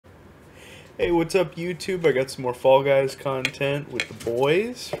Hey, what's up YouTube? I got some more Fall Guys content with the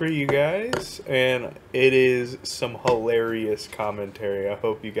boys for you guys, and it is some hilarious commentary. I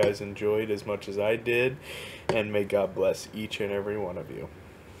hope you guys enjoyed as much as I did, and may God bless each and every one of you.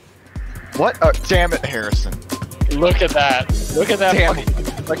 What? Oh, damn it, Harrison. Look at that. Look at that. Damn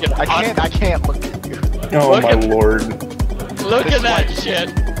it. Look at I can't look at you. Oh Look my lord. Look at that shit.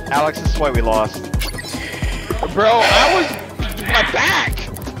 Alex, this is why we lost. Bro, I was... my back!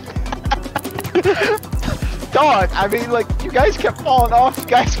 Dog, I mean, like, you guys kept falling off. You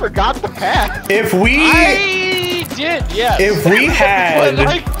guys forgot the path. If we... I did, yes. If we had... But,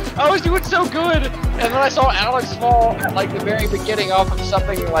 like, I was doing so good, and then I saw Alex fall at, like, the very beginning off of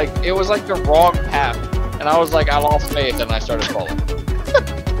something, like, it was, like, the wrong path. And I was like, I lost faith, and I started falling.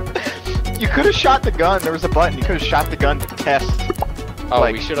 You could have shot the gun. There was a button. You could have shot the gun to test. Oh,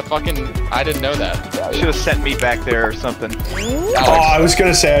 like, we should have fucking... I didn't know that. Should have sent me back there or something. Oh, I was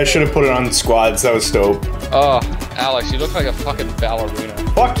gonna say I should have put it on squads. That was dope. Oh, Alex, you look like a fucking ballerina.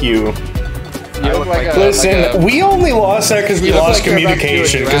 Fuck you. You look like a... Listen, like a, we only lost that because we you look lost like you're about to do a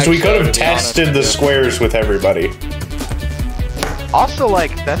communication, because drag we could show, have to be honest tested the with you. squares with everybody. Also,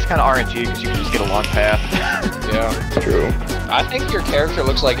 like, that's kind of RNG because you can just get a long path. Yeah. True. I think your character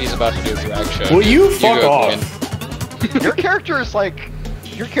looks like he's about to do a drag show. Will you fuck go, off? Your character is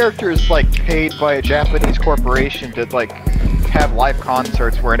like paid by a Japanese corporation to like have live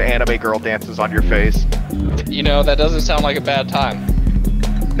concerts where an anime girl dances on your face. You know, that doesn't sound like a bad time.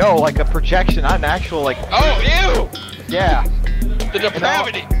 No, like a projection, not an actual like. Oh, ew! Yeah. The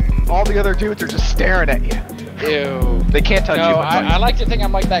depravity! All the other dudes are just staring at you. Ew. They can't touch you. No, I like to think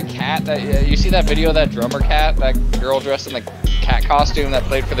I'm like that cat that, you see that video of that drummer cat? That girl dressed in the cat costume that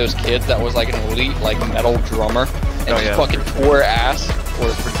played for those kids that was like an elite, like, metal drummer. And just fucking tore her ass. Or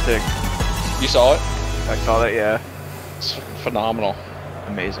it's pretty sick. You saw it? I saw that, yeah. It's phenomenal.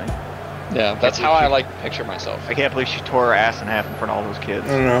 Amazing. Yeah, that's how I like to picture myself. I can't believe she tore her ass in half in front of all those kids. I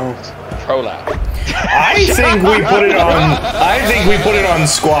don't know. Prolap. I think we put it on. I think we put it on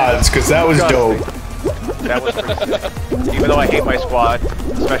squads because that was dope. That was pretty sick. Even though I hate my squad,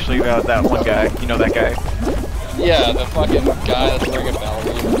 especially that one guy. You know that guy? Yeah, the fucking guy that's wearing a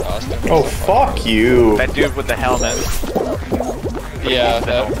ballerina costume. Oh, fuck you. That dude with the helmet. Yeah,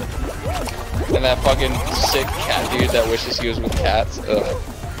 that. And that fucking sick cat dude that wishes he was with cats. Ugh.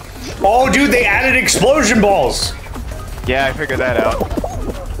 Oh, dude, they added explosion balls. Yeah, I figured that out.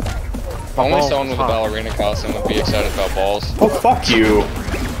 Only someone with a ballerina costume would be excited about balls. Oh, fuck you.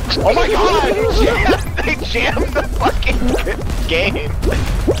 Oh my god! They jammed the fucking game.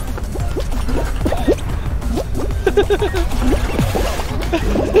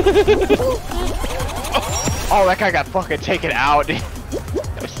 Oh, that guy got fucking taken out. I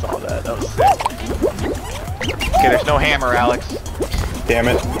saw that. That was sick. Okay, there's no hammer, Alex. Damn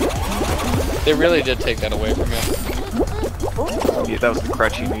it. They really did take that away from you. Yeah, that was the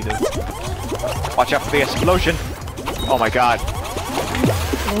crutch you needed. Watch out for the explosion. Oh my god.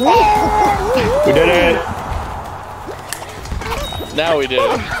 We did it. Now we did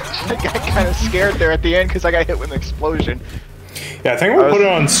it. I got kind of scared there at the end because I got hit with an explosion. Yeah, I think we'll put it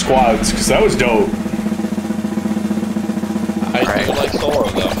on squads because that was dope. I do like solo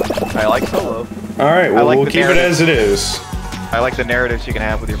though. I like solo. Alright, well, like we'll the keep it as it is. I like the narratives you can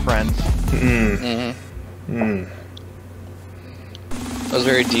have with your friends. That was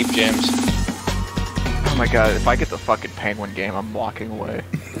very deep, James. Oh my god, if I get the fucking Penguin game, I'm walking away.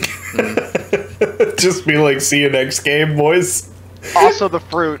 Just be like, see you next game, boys. Also, the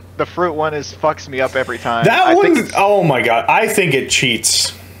fruit one fucks me up every time. That one, oh my god, I think it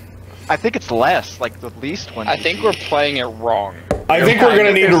cheats. I think it's less, like the least one. I think we're playing it wrong. I think we're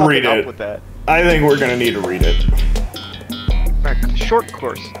gonna need to read it. With that. I think we're gonna need to read it. Short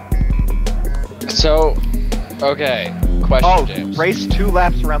course. So, okay, question, James. Race 2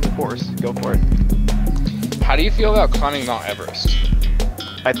 laps around the course. Go for it. How do you feel about climbing Mount Everest?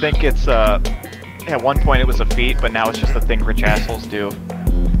 I think it's, at one point it was a feat, but now it's just a thing rich assholes do.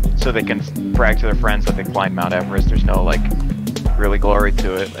 So they can brag to their friends that they climbed Mount Everest. There's no, like, really glory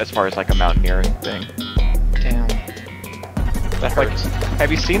to it as far as, like, a mountaineering thing. Damn. That hurts.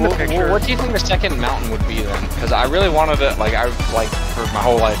 Have you seen the picture? What do you think the second mountain would be then? Because I really wanted to, like, for my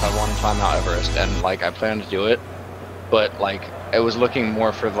whole life I wanted to climb Mount Everest, and, like, I planned to do it. But, like, it was looking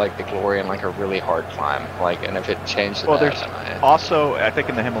more for, like, the glory and, like, a really hard climb. Like, and if it changed to well, that, there's also, I think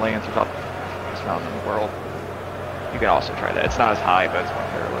in the Himalayas, there's the biggest mountain in the world. You can also try that. It's not as high, but it's more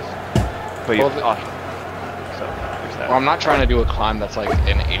perilous. But so there's that. Well, I'm not trying to do a climb that's, like,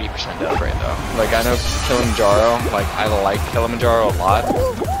 an 80% death rate, though. Like, I know Kilimanjaro, like, I like Kilimanjaro a lot,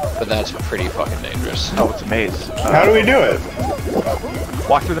 but that's pretty fucking dangerous. Oh, it's a maze. How do we do it?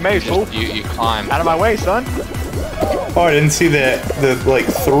 Walk through the maze, fool. You climb. Out of my way, son. Oh, I didn't see the like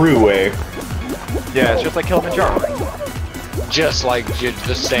through way. Yeah, it's just like Kilimanjaro. Just like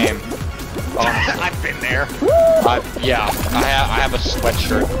the same. I've been there. Yeah, I have a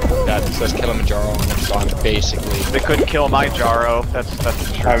sweatshirt that says Kilimanjaro on it, so I'm basically. They couldn't kill my Jaro. That's the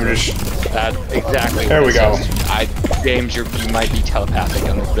shirt. I'm just. That exactly. There we go. James, you might be telepathic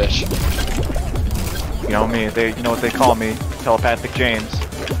on the fish. You know me. You know what they call me? Telepathic James.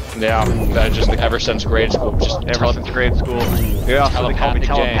 Yeah, that just ever since grade school, just Ever since grade school. Yeah, so they called me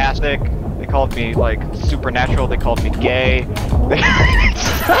telepathic. They called me like supernatural. They called me gay.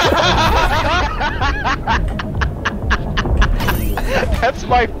 That's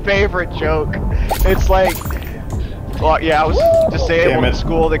my favorite joke. It's like, well, yeah, I was disabled in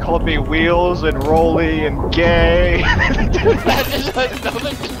school. They called me Wheels and Rolly and gay. That just has nothing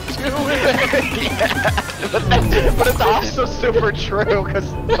to do with it. Yeah, but it's also super true because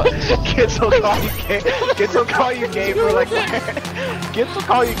kids will call you gay. Kids will call you gay for like. Kids will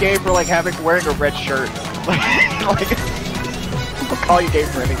call you gay for like wearing a red shirt. Like they'll call you gay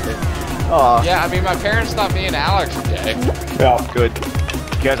for anything. Yeah, I mean, my parents thought me and Alex were gay. Yeah. Good.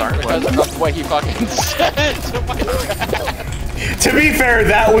 You guys aren't. Because of what he fucking said to my dad. To be fair,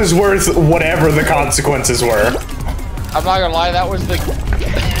 that was worth whatever the consequences were. I'm not gonna lie, that was the gay.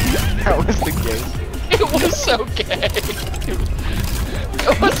 It was so gay.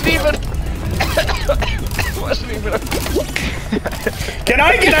 It wasn't even. It wasn't even. Can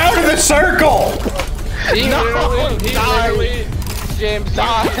I get out of the circle? He literally, James,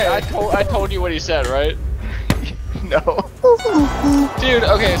 I told you what he said, right? No. Dude,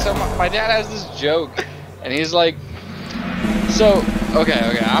 okay, so my dad has this joke, and he's like, so, okay,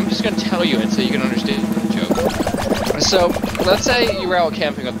 I'm just gonna tell you it so you can understand the joke. So, let's say you were out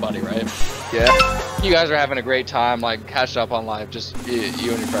camping with a buddy, right? Yeah. You guys are having a great time, like, catching up on life, just you and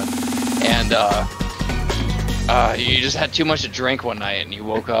your friend. And, you just had too much to drink one night, and you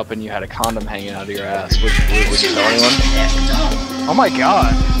woke up and you had a condom hanging out of your ass. Would you tell anyone? Oh my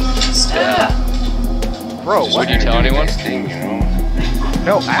god. Yeah. Bro, what? Would you tell anyone?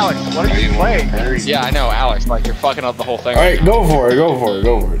 No, Alex, what are you playing? Yeah, I know, Alex, like, you're fucking up the whole thing. Alright, go for it.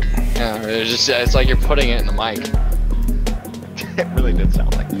 Yeah, it's like you're putting it in the mic. It really did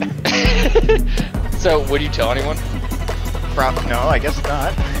sound like that. So, would you tell anyone? No, I guess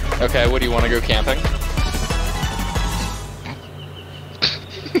not. Okay, what do you want to go camping?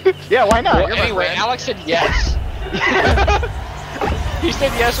 Yeah, why not? Well, anyway, Alex said yes. He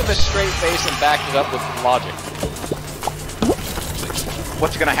said yes with a straight face and backed it up with logic.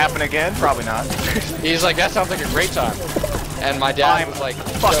 What's gonna happen again? Probably not. He's like, that sounds like a great time. And my dad was like,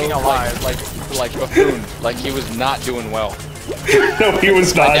 fucking alive. Like buffoon. Like he was not doing well. No, he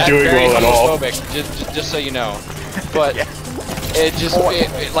was not doing well at all. Just so you know. But yeah.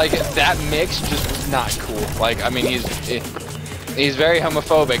 Like that mix just was not cool. Like I mean, he's very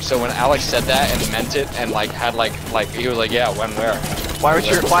homophobic. So when Alex said that and meant it and like had like he was like, yeah, when, where? Why was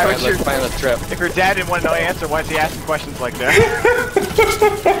your plan the trip? If your dad didn't want to know the answer, why is he asking questions like that?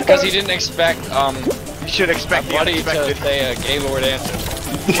 Because he didn't expect you should expect the buddy unexpected. to say a Gaylord answer,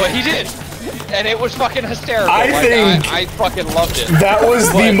 but he did. And it was fucking hysterical. I fucking loved it. That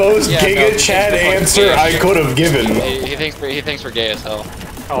was the most Giga Chad answer I could have given. He thinks we're gay as hell.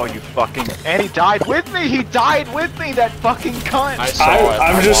 Oh, you fucking... And he died with me! He died with me, that fucking cunt!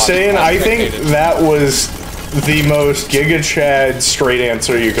 I'm just saying, I think that was the most Giga Chad straight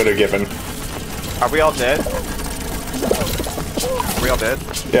answer you could have given. Are we all dead? Are we all dead?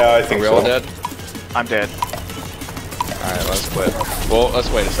 Yeah, I think so. Are we all dead? I'm dead. Alright, let's quit. Well, let's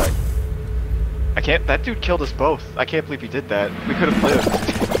wait a sec. I can't... That dude killed us both. I can't believe he did that. We could have lived.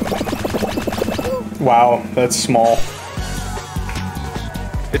 Wow, that's small.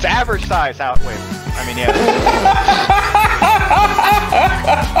 It's average size. Wait. I mean, yeah.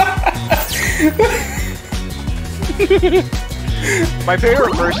 My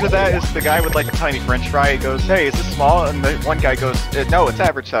favorite version of that is the guy with like a tiny French fry. He goes, "Hey, is this small?" And the one guy goes, "No, it's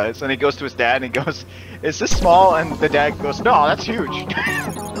average size." And he goes to his dad and he goes, "Is this small?" And the dad goes, "No, that's huge."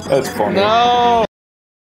 That's funny. No.